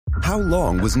How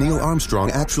long was Neil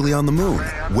Armstrong actually on the moon?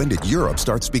 When did Europe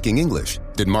start speaking English?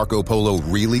 Did Marco Polo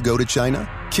really go to China?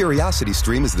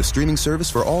 CuriosityStream is the streaming service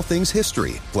for all things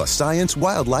history, plus science,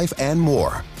 wildlife, and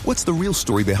more. What's the real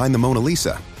story behind the Mona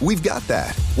Lisa? We've got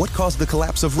that. What caused the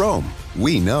collapse of Rome?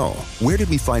 We know. Where did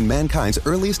we find mankind's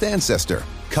earliest ancestor?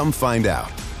 Come find out.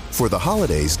 For the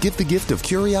holidays, give the gift of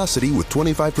curiosity with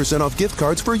 25% off gift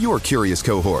cards for your curious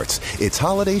cohorts. It's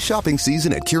holiday shopping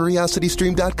season at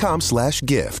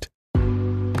curiositystream.com/gift.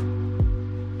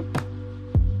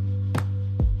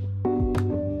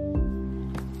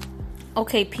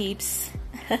 Okay, peeps.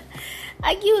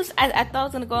 I thought I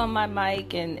was going to go on my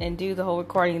mic and do the whole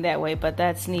recording that way, but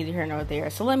that's neither here nor there.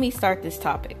 So let me start this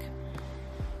topic.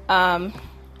 I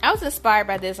was inspired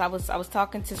by this. I was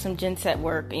talking to some gents at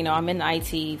work. You know, I'm in the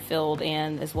IT field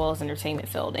and as well as entertainment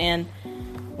field. And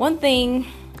one thing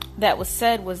that was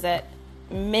said was that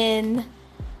the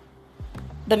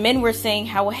men were saying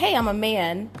how, well, hey, I'm a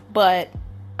man, but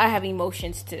I have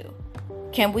emotions too.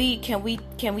 Can we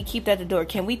keep that at the door?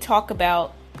 Can we talk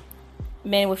about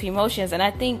men with emotions? And I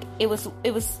think I was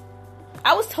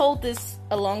told this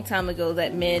a long time ago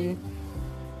that men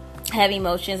have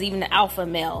emotions, even the alpha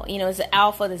male. You know, it's the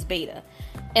alpha, there's beta.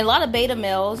 And a lot of beta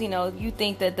males, you know, you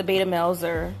think that the beta males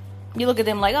you look at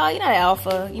them like, oh, you're not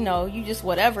alpha, you know, you just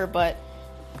whatever, but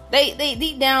they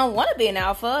deep down want to be an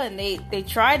alpha and they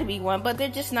try to be one, but they're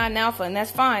just not an alpha, and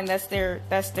that's fine. That's their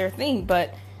thing.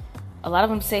 But a lot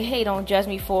of them say, hey, don't judge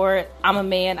me for it. I'm a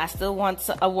man. I still want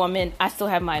a woman. I still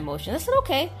have my emotions. I said,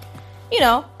 okay, you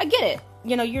know, I get it.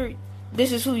 You know,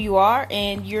 this is who you are,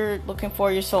 and you're looking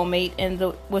for your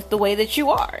soulmate with the way that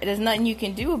you are. There's nothing you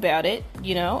can do about it,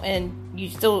 you know, and you're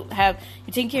taking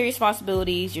care of your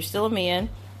responsibilities. You're still a man,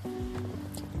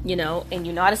 you know, and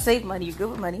you know how to save money. You're good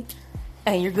with money,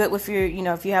 and you're good with your, you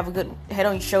know, if you have a good head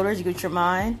on your shoulders, you're good with your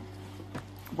mind.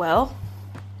 Well,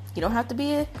 you don't have to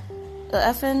be a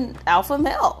effing alpha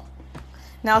male.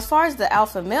 Now, as far as the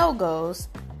alpha male goes,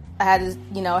 I had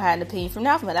an opinion from the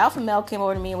alpha male. The alpha male came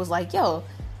over to me and was like, yo,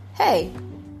 hey,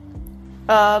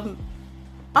 I'm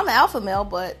an alpha male,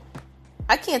 but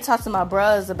I can't talk to my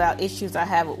bros about issues I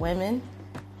have with women.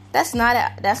 That's not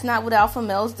what alpha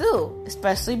males do,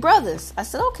 especially brothers. I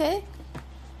said, okay.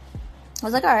 I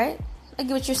was like, all right, I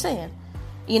get what you're saying.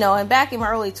 You know, and back in my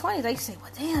early 20s, I used to say,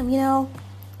 well, damn, you know,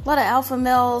 a lot of alpha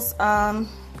males,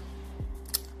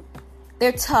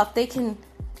 they're tough. They can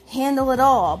handle it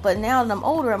all. But now that I'm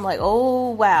older, I'm like, oh,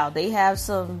 wow, they have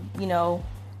some, you know,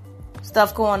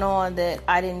 stuff going on that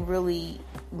I didn't really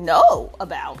know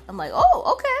about. I'm like,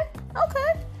 oh, okay.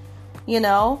 You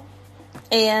know,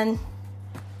 and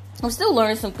I'm still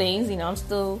learning some things. You know, I'm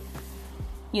still,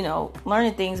 you know,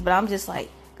 learning things. But I'm just like,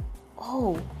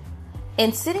 oh.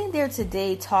 And sitting there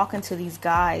today talking to these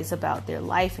guys about their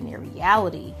life and their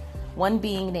reality, one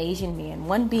being an Asian man,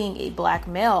 one being a black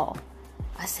male,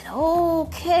 I said,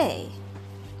 okay,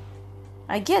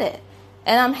 I get it.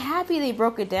 And I'm happy they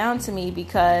broke it down to me,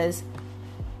 because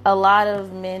a lot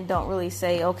of men don't really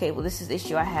say, okay, well, this is the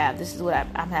issue I have. This is what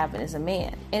I'm having as a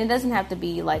man. And it doesn't have to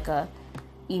be like a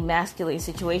emasculating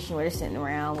situation where they're sitting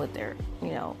around with their,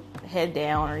 you know, head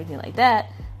down or anything like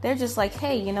that. They're just like,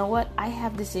 hey, you know what? I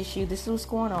have this issue. This is what's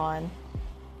going on.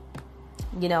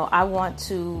 You know, I want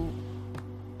to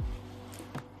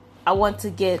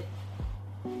get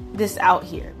this out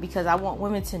here, because I want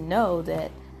women to know that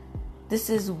this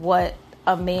is what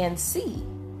a man see.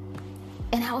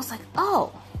 And I was like,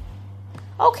 oh,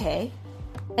 okay.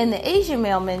 And the Asian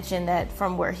male mentioned that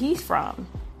from where he's from,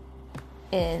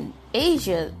 in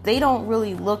Asia, they don't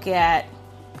really look at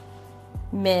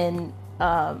men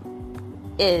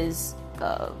as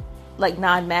like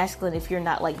non-masculine if you're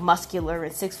not like muscular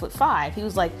and 6'5". He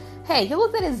was like, hey, you're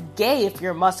looked at as gay if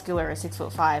you're muscular and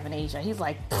 6'5" in Asia. He's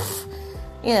like, pfft.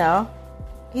 You know,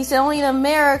 he said, only in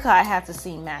America I have to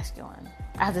seem masculine.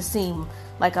 I have to seem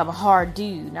like I'm a hard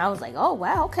dude. And I was like, oh,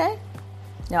 wow, okay.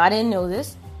 Now, I didn't know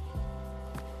this.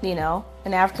 You know,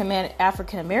 an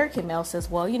African-American male says,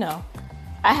 well, you know,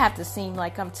 I have to seem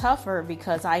like I'm tougher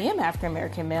because I am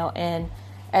African-American male. And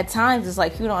at times, it's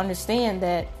like, you don't understand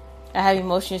that I have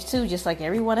emotions too, just like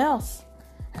everyone else.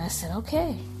 And I said,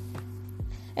 okay.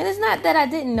 And it's not that I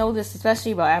didn't know this,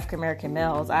 especially about African-American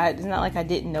males. It's not like I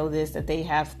didn't know this, that they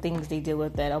have things they deal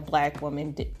with that a black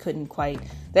woman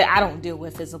that I don't deal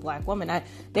with as a black woman.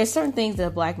 There's certain things that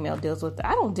a black male deals with that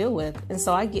I don't deal with. And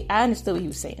so I understood what he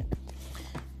was saying.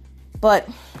 But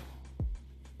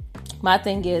my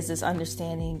thing is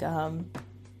understanding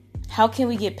how can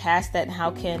we get past that, and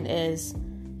how can, as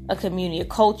a community, a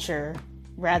culture,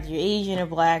 rather you're Asian or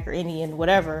black or Indian,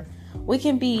 whatever, we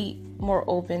can be more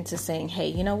open to saying, hey,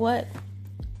 you know what?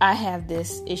 I have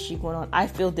this issue going on. I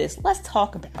feel this. Let's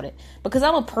talk about it. Because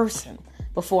I'm a person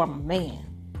before I'm a man.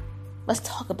 Let's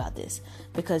talk about this.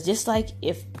 Because just like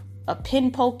if a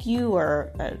pin poke you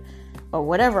or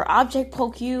whatever object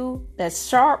poke you that's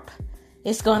sharp,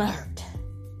 it's going to hurt.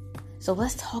 So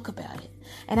let's talk about it.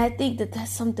 And I think that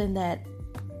that's something that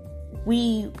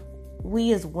we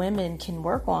as women can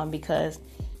work on, because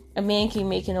a man can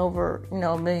making over,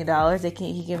 $1 million.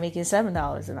 He can make it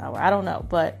 $7 an hour. I don't know.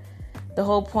 But the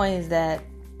whole point is that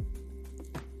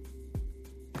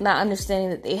not understanding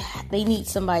that they need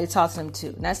somebody to talk to them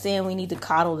too. Not saying we need to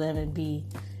coddle them and be,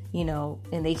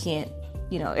 and they can't,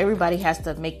 everybody has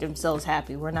to make themselves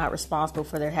happy. We're not responsible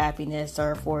for their happiness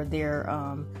or for their,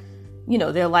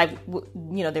 their life,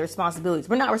 their responsibilities.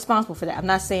 We're not responsible for that. I'm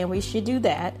not saying we should do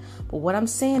that. But what I'm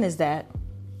saying is that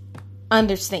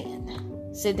understand.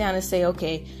 Sit down and say,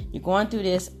 okay, you're going through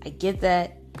this. I get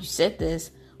that. You said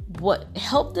this.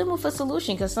 Help them with a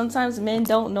solution, because sometimes men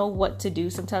don't know what to do.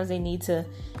 Sometimes they need to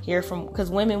hear from,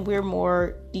 because women, we're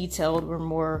more detailed, we're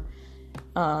more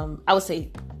I would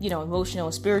say emotional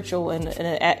and spiritual in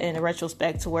a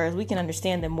retrospect, to whereas we can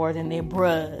understand them more than their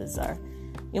bros or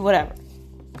whatever.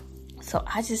 So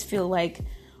I just feel like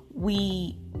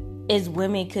we as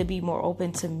women could be more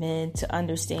open to men, to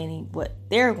understanding what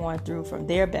they're going through from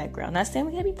their background. Not saying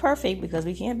we can't be perfect, because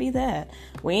we can't be that.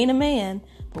 We ain't a man,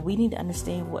 but we need to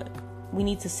understand what we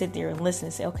need to sit there and listen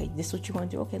and say, okay, this is what you want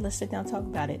to do. Okay, let's sit down and talk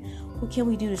about it. What can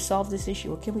we do to solve this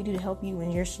issue? What can we do to help you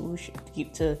in your solution,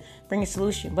 to bring a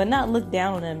solution, but not look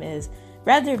down on them as,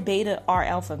 rather beta are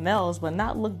alpha males, but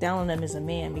not look down on them as a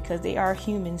man, because they are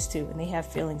humans too, and they have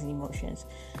feelings and emotions.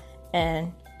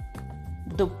 And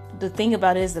the thing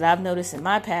about it is that I've noticed in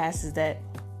my past is that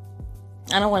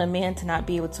I don't want a man to not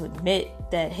be able to admit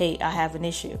that, hey, I have an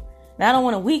issue. And I don't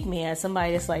want a weak man,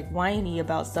 somebody that's like whiny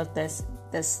about stuff that's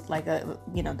like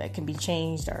that can be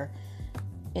changed, or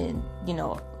in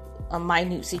a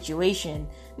minute situation.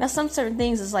 Now some certain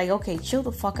things is like, okay, chill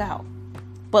the fuck out.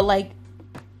 But like,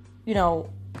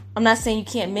 I'm not saying you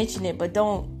can't mention it, but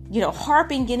don't,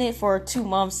 harping in it for 2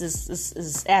 months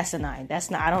is asinine.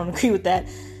 I don't agree with that.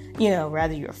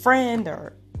 Rather you're a friend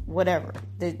or whatever.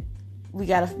 That you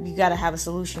gotta have a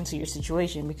solution to your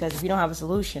situation, because if you don't have a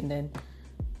solution,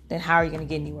 then how are you gonna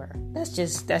get anywhere? That's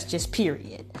just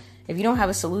period. If you don't have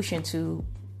a solution to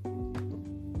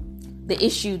the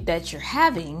issue that you're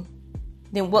having,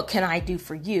 then what can I do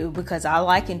for you? Because all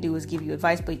I can do is give you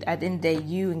advice, but at the end of the day,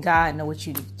 you and God know what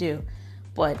you need to do.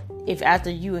 But if after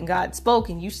you and God spoke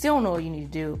and you still know what you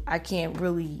need to do, I can't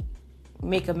really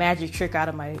make a magic trick out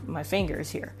of my fingers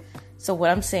here. So what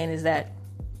I'm saying is that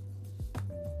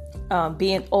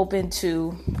being open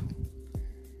to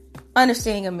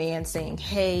understanding a man saying,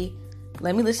 hey,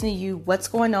 let me listen to you. What's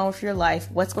going on with your life?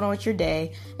 What's going on with your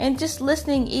day? And just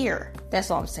listening ear.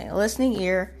 That's all I'm saying. A listening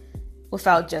ear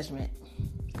without judgment.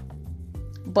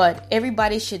 But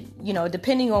everybody should,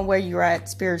 depending on where you're at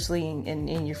spiritually and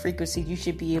in your frequency, you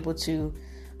should be able to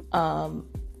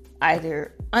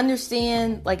either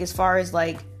understand, like as far as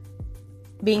like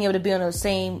being able to be on the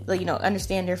same,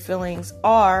 understand their feelings,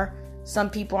 or some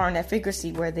people are in that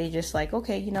frequency where they just like,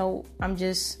 okay, I'm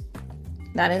just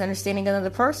not as understanding another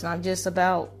person. I'm just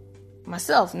about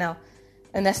myself now.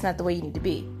 And that's not the way you need to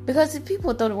be. Because if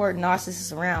people throw the word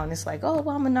narcissist around, it's like, oh,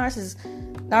 well, I'm a narcissist.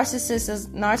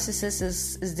 Narcissist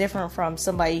is different from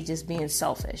somebody just being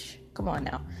selfish. Come on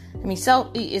now. I mean,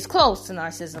 it's close to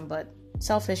narcissism, but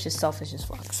selfish is selfish as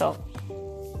fuck. So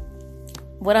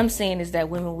what I'm saying is that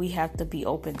women, we have to be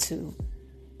open to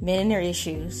men and their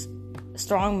issues,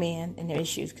 strong men and their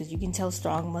issues, because you can tell a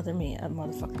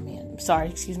motherfucking man. I'm sorry,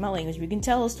 excuse my language. You can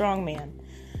tell a strong man.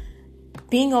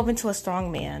 Being open to a strong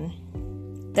man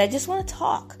that just want to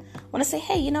talk, want to say,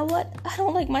 hey, you know what? I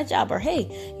don't like my job. Or,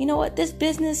 hey, you know what? This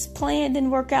business plan didn't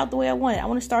work out the way I wanted. I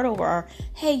want to start over. Or,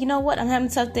 hey, you know what? I'm having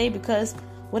a tough day because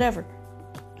whatever.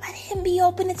 Let him be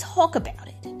open to talk about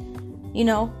it.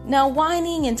 Now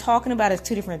whining and talking about it is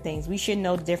two different things. We should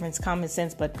know the difference, common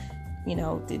sense, but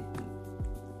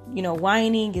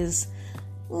whining is,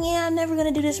 I'm never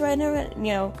going to do this right.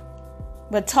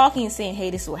 But talking and saying, hey,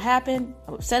 this is what happened.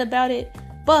 I'm upset about it,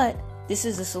 but this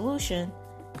is the solution.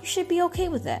 You should be okay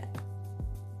with that.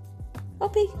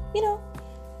 Okay,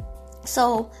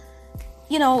 So,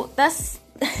 that's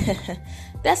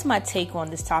that's my take on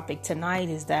this topic tonight,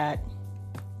 is that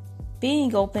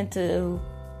being open to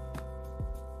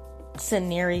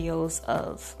scenarios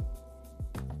of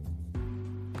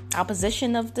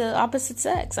opposition of the opposite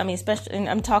sex. I mean, especially, and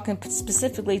I'm talking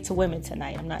specifically to women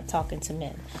tonight. I'm not talking to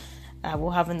men.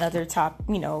 We'll have another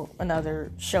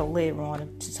another show later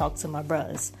on to talk to my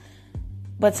bros.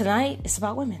 But tonight, it's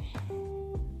about women.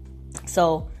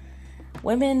 So,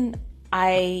 women,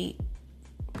 I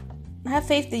have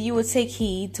faith that you would take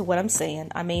heed to what I'm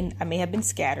saying. I may have been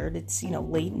scattered. It's,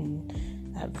 late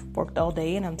and I've worked all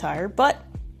day and I'm tired, but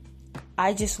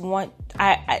I just want,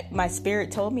 my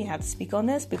spirit told me I have to speak on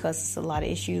this because it's a lot of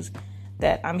issues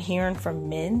that I'm hearing from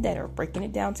men that are breaking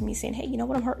it down to me saying, hey, you know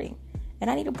what, I'm hurting. And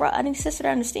I need a sister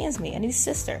that understands me. I need a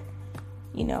sister,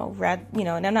 and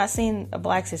I'm not saying a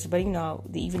black sister, but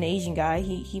even the Asian guy,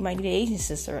 he might need an Asian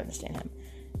sister to understand him.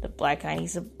 The black guy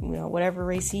needs whatever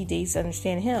race he dates to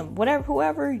understand him.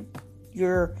 Whoever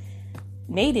your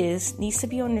mate is needs to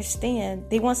be understand.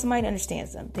 They want somebody that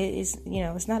understands them.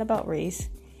 It's not about race.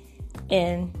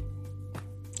 And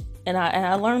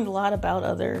I learned a lot about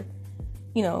other,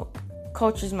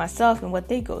 cultures myself and what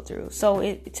they go through.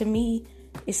 So to me,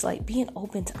 it's like being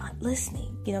open to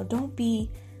listening. Don't be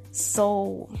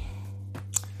so.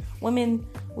 Women,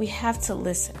 we have to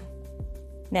listen.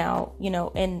 Now,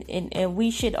 and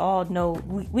we should all know.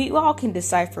 We all can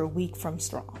decipher weak from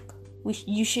strong.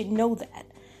 You should know that.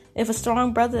 If a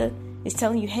strong brother is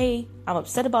telling you, "Hey, I'm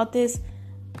upset about this,"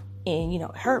 and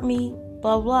hurt me,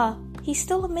 blah blah, he's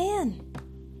still a man.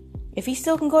 If he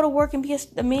still can go to work and be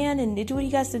a man and do what he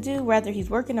got to do, whether he's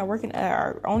working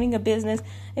or owning a business,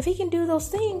 if he can do those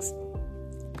things,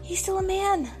 he's still a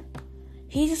man.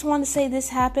 He just wanted to say this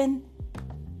happened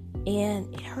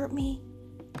and it hurt me.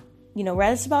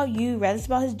 Rather it's about you, rather it's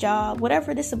about his job,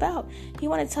 whatever it is about. He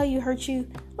want to tell you, hurt you.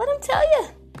 Let him tell you.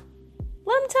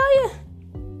 Let him tell you.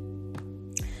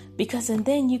 Because and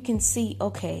then you can see,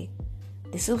 okay,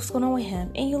 this is what's going on with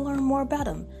him, and you'll learn more about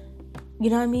him. You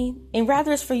know what I mean? And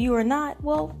rather it's for you or not,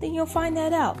 well, then you'll find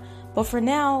that out. But for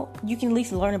now, you can at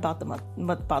least learn about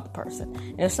the person.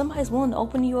 And if somebody's willing to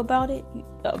open to you about it,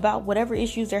 about whatever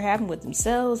issues they're having with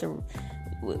themselves or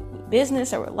with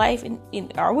business or with life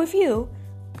or with you,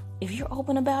 if you're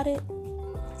open about it,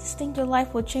 I just think your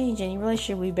life will change and your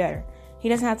relationship will be better. He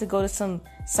doesn't have to go to some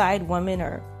side woman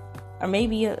or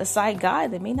maybe a side guy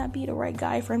that may not be the right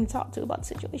guy for him to talk to about the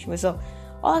situation. So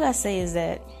all I gotta say is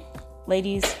that,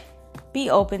 ladies, be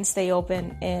open, stay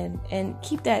open, and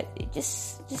keep that,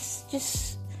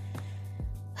 just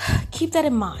keep that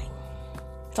in mind.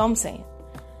 That's all I'm saying.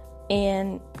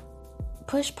 And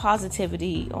push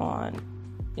positivity on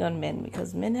young men,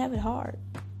 because men have it hard.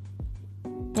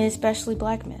 And especially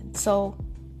black men. So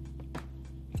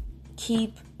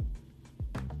keep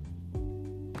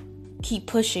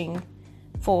pushing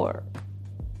for,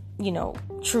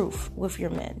 truth with your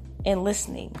men and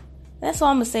listening. That's all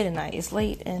I'm going to say tonight. It's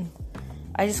late and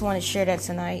I just want to share that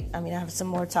tonight. I have some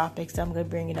more topics that I'm going to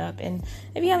bring it up. And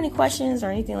if you have any questions or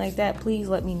anything like that, please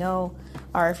let me know.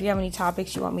 Or if you have any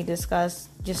topics you want me to discuss,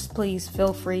 just please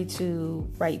feel free to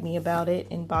write me about it,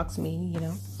 inbox me,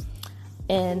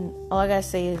 And all I got to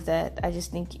say is that I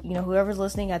just think, whoever's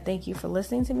listening, I thank you for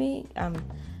listening to me. I'm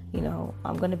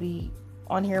going to be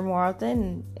on here more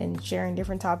often and sharing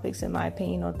different topics, in my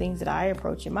opinion, on things that I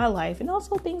approach in my life, and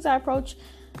also things I approach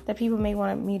that people may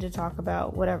want me to talk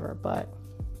about, whatever. But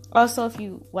also, if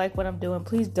you like what I'm doing,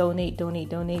 please donate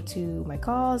to my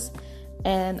cause.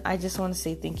 And I just want to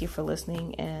say thank you for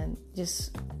listening. And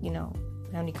just, have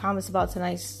any comments about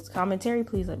tonight's commentary,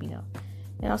 please let me know.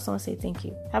 And I also want to say thank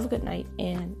you. Have a good night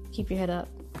and keep your head up.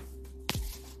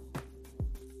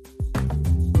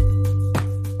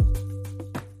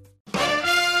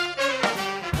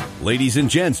 Ladies and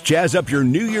gents, jazz up your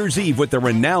New Year's Eve with the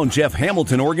renowned Jeff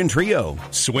Hamilton Organ Trio.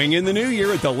 Swing in the new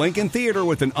year at the Lincoln Theater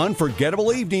with an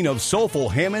unforgettable evening of soulful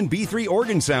Hammond B3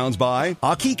 organ sounds by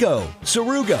Akiko,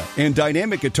 Saruga, and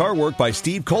dynamic guitar work by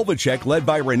Steve Kolbachek, led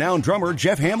by renowned drummer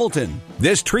Jeff Hamilton.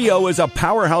 This trio is a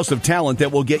powerhouse of talent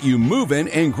that will get you moving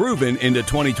and grooving into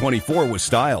 2024 with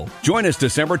style. Join us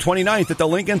December 29th at the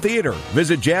Lincoln Theater.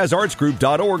 Visit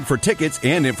jazzartsgroup.org for tickets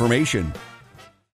and information.